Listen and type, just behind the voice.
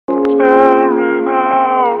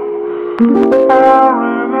Tearing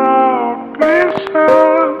up pieces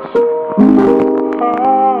of me.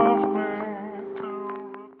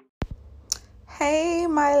 Hey,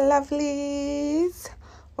 my lovelies.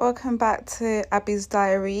 Welcome back to Abby's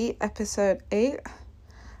Diary, episode 8.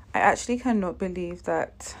 I actually cannot believe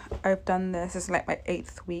that I've done this. It's like my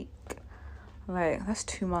 8th week. Like, that's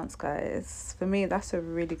 2 months, guys. For me, that's a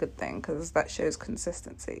really good thing because that shows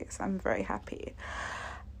consistency. So I'm very happy.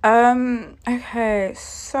 Okay,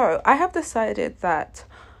 so I have decided that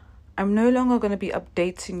I'm no longer going to be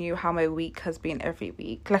updating you how my week has been every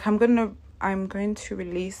week. Like, I'm going to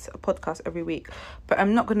release a podcast every week, but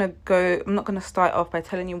I'm not going to start off by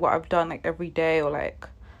telling you what I've done like every day or like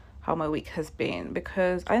how my week has been,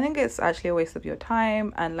 because I think it's actually a waste of your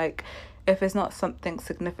time, and like if it's not something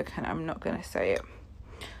significant, I'm not going to say it.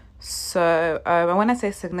 So and when I say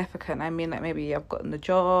significant, I mean like maybe I've gotten the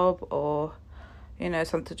job or, you know,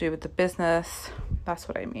 something to do with the business. That's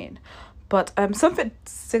what I mean. But something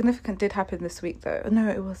significant did happen this week though. No,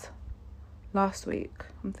 it was last week.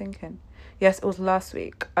 I'm thinking. Yes, it was last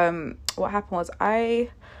week. What happened was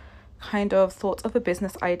I kind of thought of a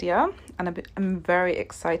business idea, and I'm very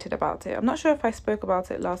excited about it. I'm not sure if I spoke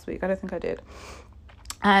about it last week. I don't think I did.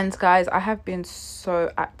 And guys, I have been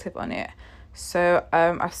so active on it. So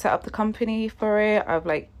I've set up the company for it. I've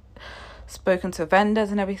like spoken to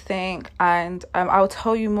vendors and everything, and I'll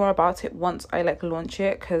tell you more about it once I like launch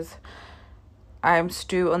it, because I'm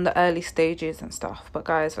still on the early stages and stuff. But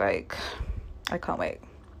guys, like, I can't wait.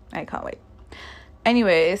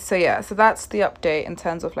 Anyways, so that's the update in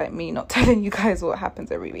terms of like me not telling you guys what happens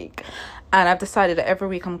every week. And I've decided that every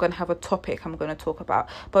week I'm going to have a topic I'm going to talk about,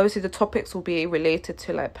 but obviously the topics will be related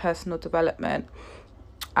to like personal development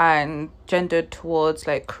and gendered towards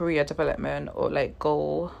like career development or like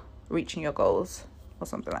reaching your goals or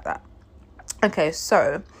something like that. Okay,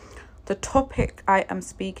 so the topic I am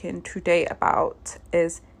speaking today about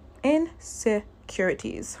is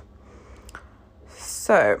insecurities.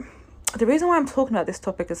 So the reason why I'm talking about this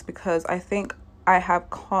topic is because I think I have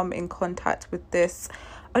come in contact with this,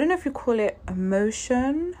 I don't know if you call it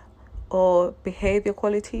emotion or behavior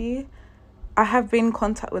quality. I have been in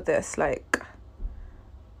contact with this, like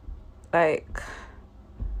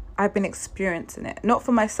I've been experiencing it, not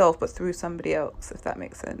for myself, but through somebody else, if that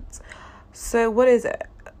makes sense. So what is it?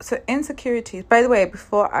 So insecurities, by the way,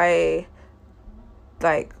 before I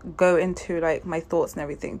like go into like my thoughts and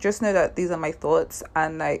everything, just know that these are my thoughts,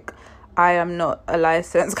 and like I am not a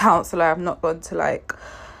licensed counselor. I'm not gone to like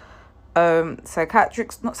I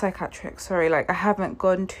haven't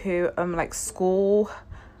gone to like school.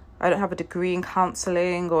 I don't have a degree in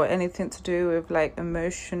counseling or anything to do with like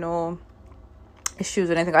emotional issues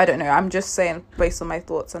or anything. I don't know. I'm just saying based on my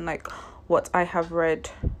thoughts and like what I have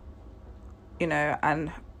read, you know,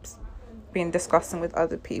 and been discussing with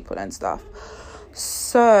other people and stuff.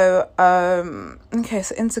 So okay,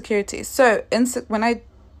 so insecurity. So when I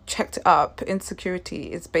checked it up,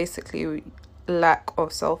 insecurity is basically lack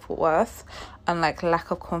of self-worth and like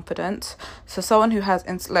lack of confidence. So someone who has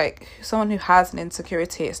an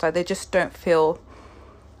insecurity, it's like they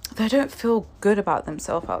don't feel good about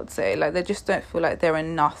themselves, I would say. Like they just don't feel like they're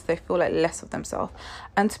enough. They feel like less of themselves.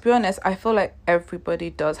 And to be honest, I feel like everybody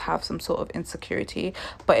does have some sort of insecurity,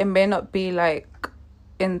 but it may not be like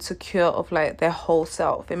insecure of like their whole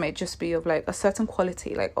self. It may just be of like a certain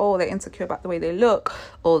quality, like, oh, they're insecure about the way they look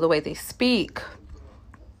or the way they speak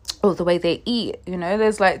or the way they eat. You know,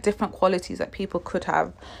 there's like different qualities that people could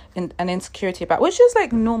have an insecurity about, which is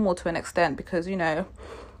like normal to an extent, because, you know,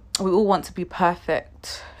 we all want to be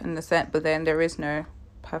perfect in the sense, but then there is no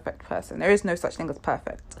perfect person. There is no such thing as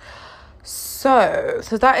perfect. So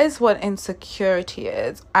that is what insecurity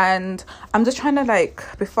is. And I'm just trying to like,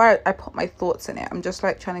 before I put my thoughts in it, I'm just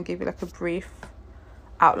like trying to give you like a brief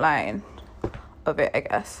outline of it, I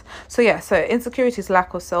guess. So insecurity is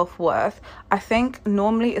lack of self-worth. I think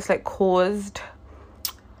normally it's like caused,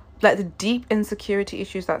 like the deep insecurity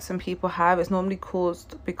issues that some people have is normally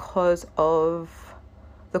caused because of,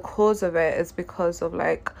 the cause of it is because of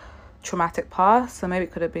like traumatic past. So maybe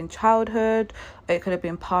it could have been childhood, it could have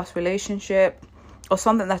been past relationship, or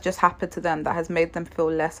something that just happened to them that has made them feel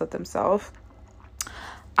less of themselves.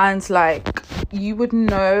 And like you would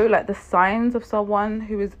know like the signs of someone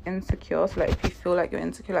who is insecure. So like if you feel like you're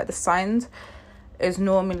insecure, like the signs is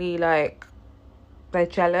normally like they're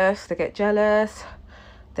jealous, they get jealous,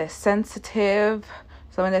 they're sensitive.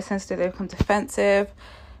 So when they're sensitive, they become defensive.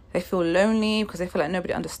 They feel lonely because they feel like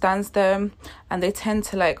nobody understands them, and they tend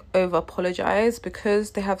to like over apologize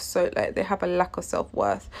because they have a lack of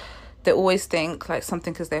self-worth. They always think like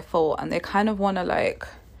something is their fault, and they kind of want to like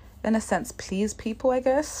in a sense, please people, I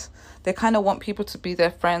guess. They kind of want people to be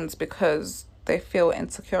their friends because they feel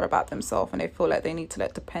insecure about themselves and they feel like they need to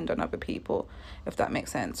like depend on other people, if that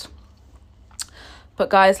makes sense. But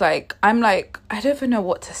guys, like, I'm like, I don't even know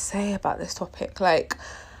what to say about this topic. Like,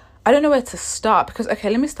 I don't know where to start because, okay,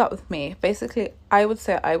 let me start with me. Basically, I would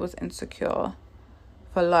say I was insecure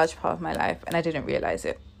for a large part of my life and I didn't realize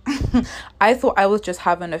it. I thought I was just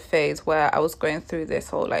having a phase where I was going through this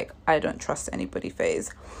whole, like, I don't trust anybody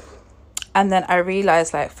phase. And then I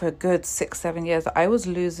realized, like, for a good 6-7 years, I was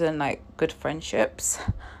losing, like, good friendships.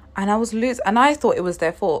 And I thought it was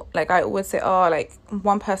their fault. Like, I always say, oh, like,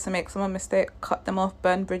 one person makes one mistake, cut them off,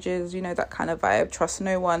 burn bridges, you know, that kind of vibe. Trust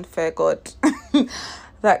no one, fear God.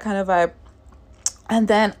 That kind of vibe. And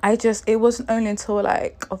then it wasn't only until,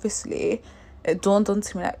 like, obviously, it dawned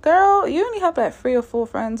onto me, like, girl, you only have, like, 3 or 4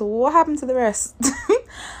 friends. What happened to the rest?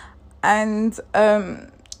 And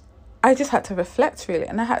I just had to reflect, really.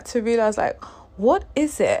 And I had to realize, like, what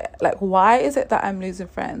is it? Like, why is it that I'm losing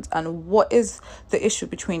friends? And what is the issue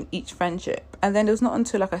between each friendship? And then it was not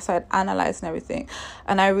until, like, I started analysing everything.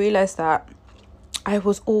 And I realised that I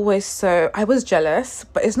was jealous.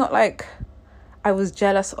 But it's not like I was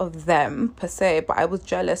jealous of them, per se. But I was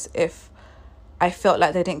jealous if I felt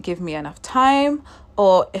like they didn't give me enough time.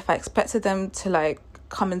 Or if I expected them to, like,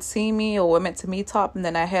 come and see me. Or we're meant to meet up. And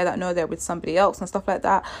then I hear that, no, they're with somebody else and stuff like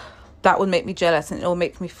that. That would make me jealous, and it'll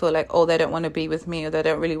make me feel like, oh, they don't want to be with me, or they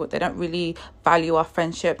don't really value our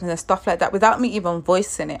friendship, and then stuff like that. Without me even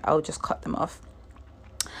voicing it, I'll just cut them off.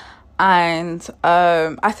 And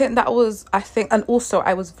I think, and also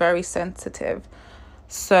I was very sensitive.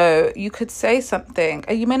 So you could say something,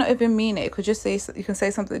 and you may not even mean it. You can say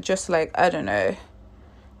something just like, I don't know,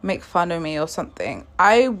 make fun of me or something.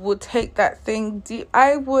 I would take that thing deep.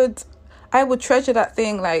 I would treasure that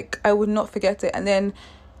thing. Like, I would not forget it, and then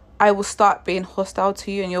I will start being hostile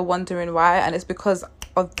to you and you're wondering why. And it's because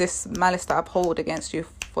of this malice that I've hold against you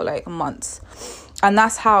for, like, months. And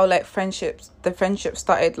that's how, like, the friendship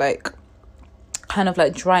started, like, kind of,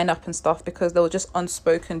 like, drying up and stuff, because there was just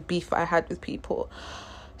unspoken beef I had with people.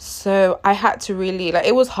 So I had to really, like,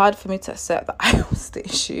 it was hard for me to accept that I was the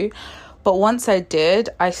issue. But once I did,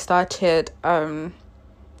 I started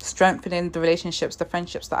strengthening the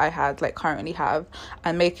friendships that I had, like, currently have,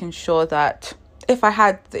 and making sure that if I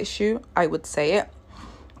had the issue, I would say it.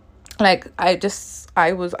 Like,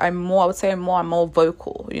 I'm more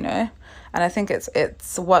vocal, you know? And I think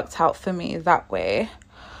it's worked out for me that way.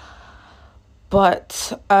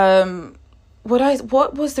 But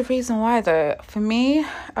what was the reason why, though? For me,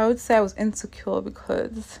 I would say I was insecure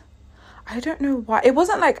because I don't know why. It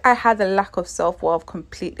wasn't like I had a lack of self-worth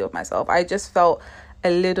completely of myself. I just felt a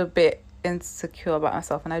little bit insecure about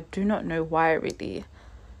myself, and I do not know why, really.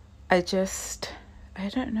 I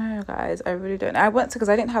don't know, guys. I really don't. Because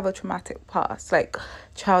I didn't have a traumatic past, like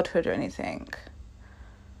childhood or anything.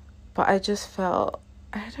 But I just felt,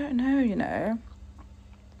 I don't know, you know.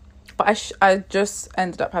 But I just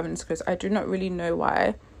ended up having insecurities. I do not really know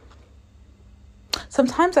why.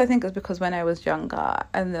 Sometimes I think it's because when I was younger,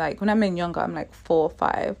 and, like, when I mean younger, I'm like 4 or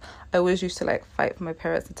 5. I always used to, like, fight for my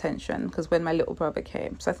parents' attention because when my little brother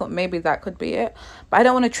came. So I thought maybe that could be it. But I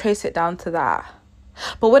don't want to trace it down to that.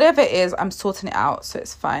 But whatever it is, I'm sorting it out, so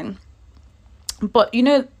it's fine. But, you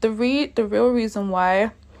know, the real reason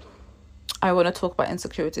why I want to talk about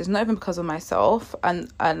insecurity is not even because of myself and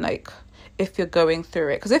like, if you're going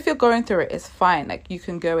through it. Because if you're going through it, it's fine. Like, you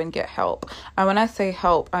can go and get help. And when I say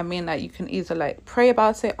help, I mean, like, you can either, like, pray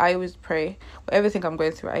about it. I always pray. For everything I'm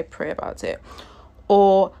going through, I pray about it.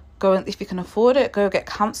 Or go, and if you can afford it, go get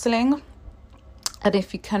counselling. And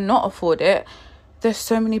if you cannot afford it, there's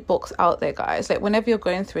so many books out there, guys. Like, whenever you're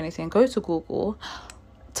going through anything, go to Google,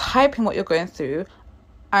 type in what you're going through,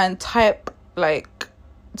 and type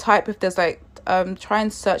if there's, like, try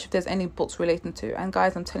and search if there's any books relating to. And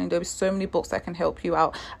guys, I'm telling you, there'll be so many books that can help you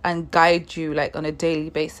out and guide you, like, on a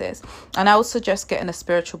daily basis. And I would suggest getting a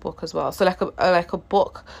spiritual book as well. So like a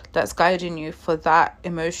book that's guiding you for that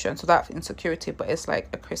emotion, so that insecurity, but it's like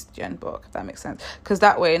a Christian book, if that makes sense. Because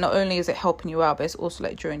that way, not only is it helping you out, but it's also,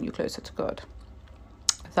 like, drawing you closer to God.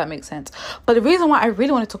 If that makes sense. But the reason why I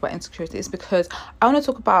really want to talk about insecurity is because I want to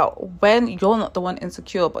talk about when you're not the one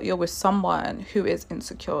insecure, but you're with someone who is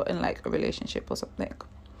insecure in, like, a relationship or something.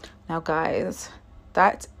 Now, guys,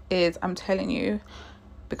 I'm telling you,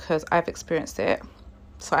 because I've experienced it,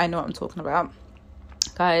 so I know what I'm talking about.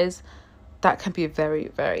 Guys, that can be very,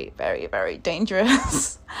 very, very, very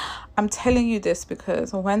dangerous. I'm telling you this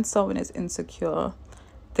because when someone is insecure,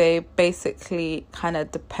 they basically kind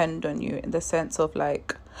of depend on you in the sense of,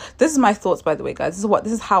 like, this is my thoughts, by the way, guys.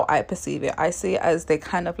 This is how I perceive it. I see it as they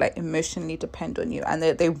kind of like emotionally depend on you, and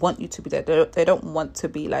they want you to be there. They don't want to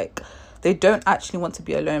be like, they don't actually want to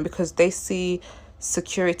be alone, because they see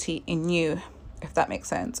security in you, if that makes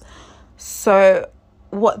sense. So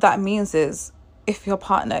what that means is, if your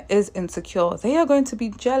partner is insecure, they are going to be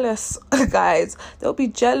jealous, guys. They'll be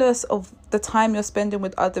jealous of the time you're spending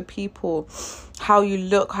with other people, how you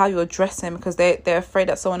look, how you're dressing, because they're afraid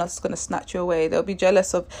that someone else is going to snatch you away. They'll be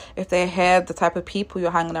jealous of if they hear the type of people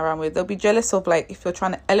you're hanging around with. They'll be jealous of like if you're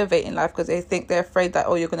trying to elevate in life, because they're afraid that,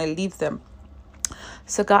 oh, you're going to leave them.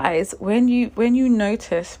 So guys, when you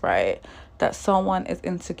notice, right, that someone is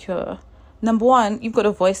insecure, number one, you've got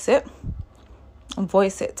to voice it,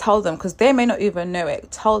 tell them, because they may not even know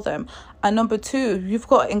it. Tell them. And number two, you've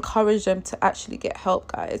got to encourage them to actually get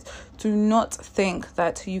help, guys. Do not think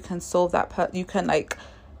that you can solve that you can like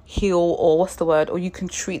heal, or what's the word, or you can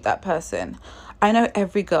treat that person. I know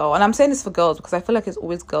every girl, and I'm saying this for girls because I feel like it's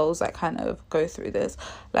always girls that kind of go through this.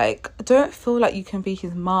 Like, don't feel like you can be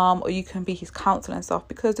his mom or you can be his counselor and stuff,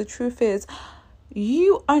 because the truth is,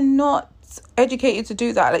 you are not educated to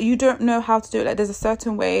do that. Like, you don't know how to do it. Like, there's a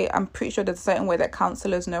certain way, I'm pretty sure there's a certain way that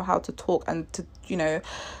counselors know how to talk and to, you know,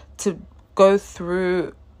 to go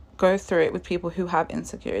through it with people who have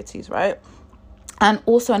insecurities, right? And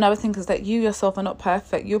also another thing is that you yourself are not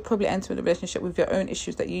perfect. You'll probably enter a relationship with your own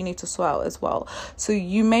issues that you need to sort out as well. So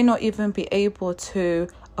you may not even be able to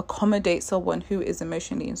accommodate someone who is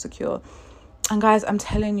emotionally insecure. And guys, I'm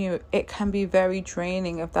telling you, it can be very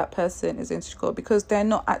draining if that person is insecure, because they're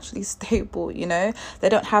not actually stable, you know?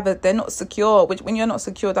 They're not secure, which when you're not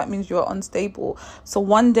secure, that means you're unstable. So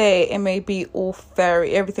one day it may be all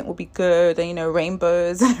fairy, everything will be good, and, you know,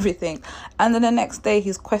 rainbows and everything. And then the next day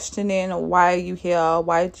he's questioning, why are you here?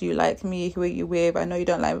 Why do you like me? Who are you with? I know you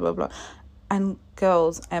don't like me, blah, blah. And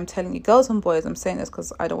girls, I'm telling you, girls and boys, I'm saying this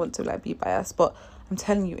because I don't want to like be biased, but I'm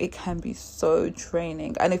telling you, it can be so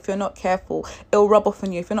draining. And if you're not careful, it'll rub off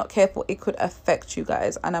on you. If you're not careful, it could affect you,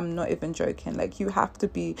 guys. And I'm not even joking. Like, you have to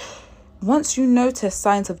be, once you notice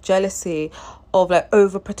signs of jealousy, of like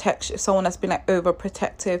overprotection, someone that's been like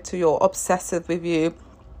overprotective to you, or obsessive with you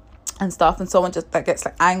and stuff, and someone just that gets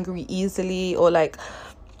like angry easily, or like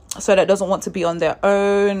so that doesn't want to be on their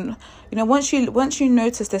own, you know, once you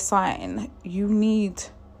notice this sign, you need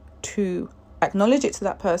to acknowledge it to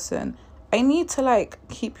that person. I need to like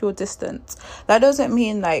keep your distance. That doesn't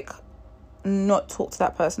mean like not talk to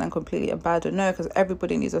that person and completely abandon. No, because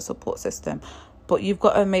everybody needs a support system. But you've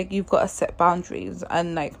got to set boundaries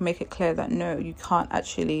and like make it clear that no, you can't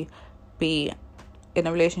actually be in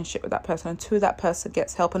a relationship with that person until that person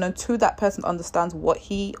gets help, and until that person understands what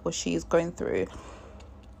he or she is going through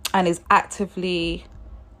and is actively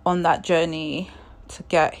on that journey to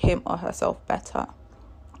get him or herself better.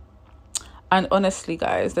 And honestly,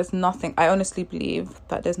 guys, I honestly believe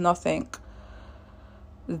that there's nothing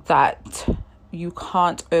that you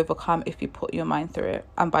can't overcome if you put your mind through it,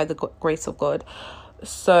 and by the grace of God.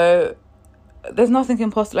 So there's nothing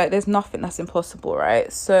impossible. Like, there's nothing that's impossible,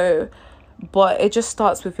 right? So, but it just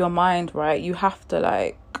starts with your mind, right? You have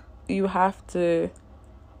to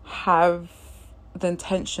have the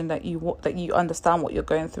intention that you understand what you're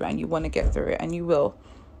going through and you want to get through it, and you will.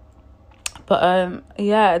 But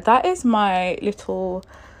yeah, that is my little,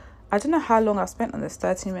 I don't know how long I've spent on this,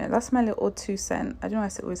 30 minutes. That's my little 2 cent. I don't know why I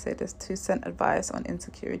always say this, 2 cent advice on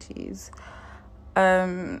insecurities.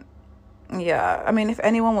 Yeah, I mean, if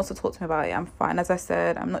anyone wants to talk to me about it, I'm fine. As I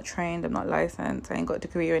said, I'm not trained, I'm not licensed, I ain't got a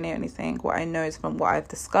degree or anything. What I know is from what I've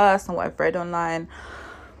discussed and what I've read online.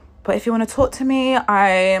 But if you want to talk to me,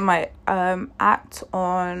 my account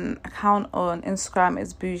on Instagram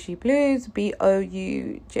is Bougie Blues,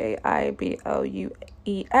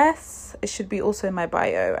 BOUJIBLUES. It should be also in my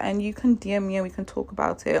bio, and you can DM me and we can talk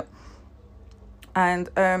about it. And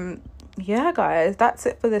yeah, guys, that's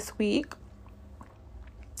it for this week.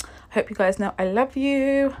 Hope you guys know I love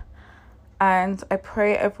you, and I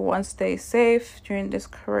pray everyone stays safe during this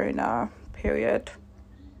corona period.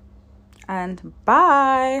 And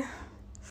bye.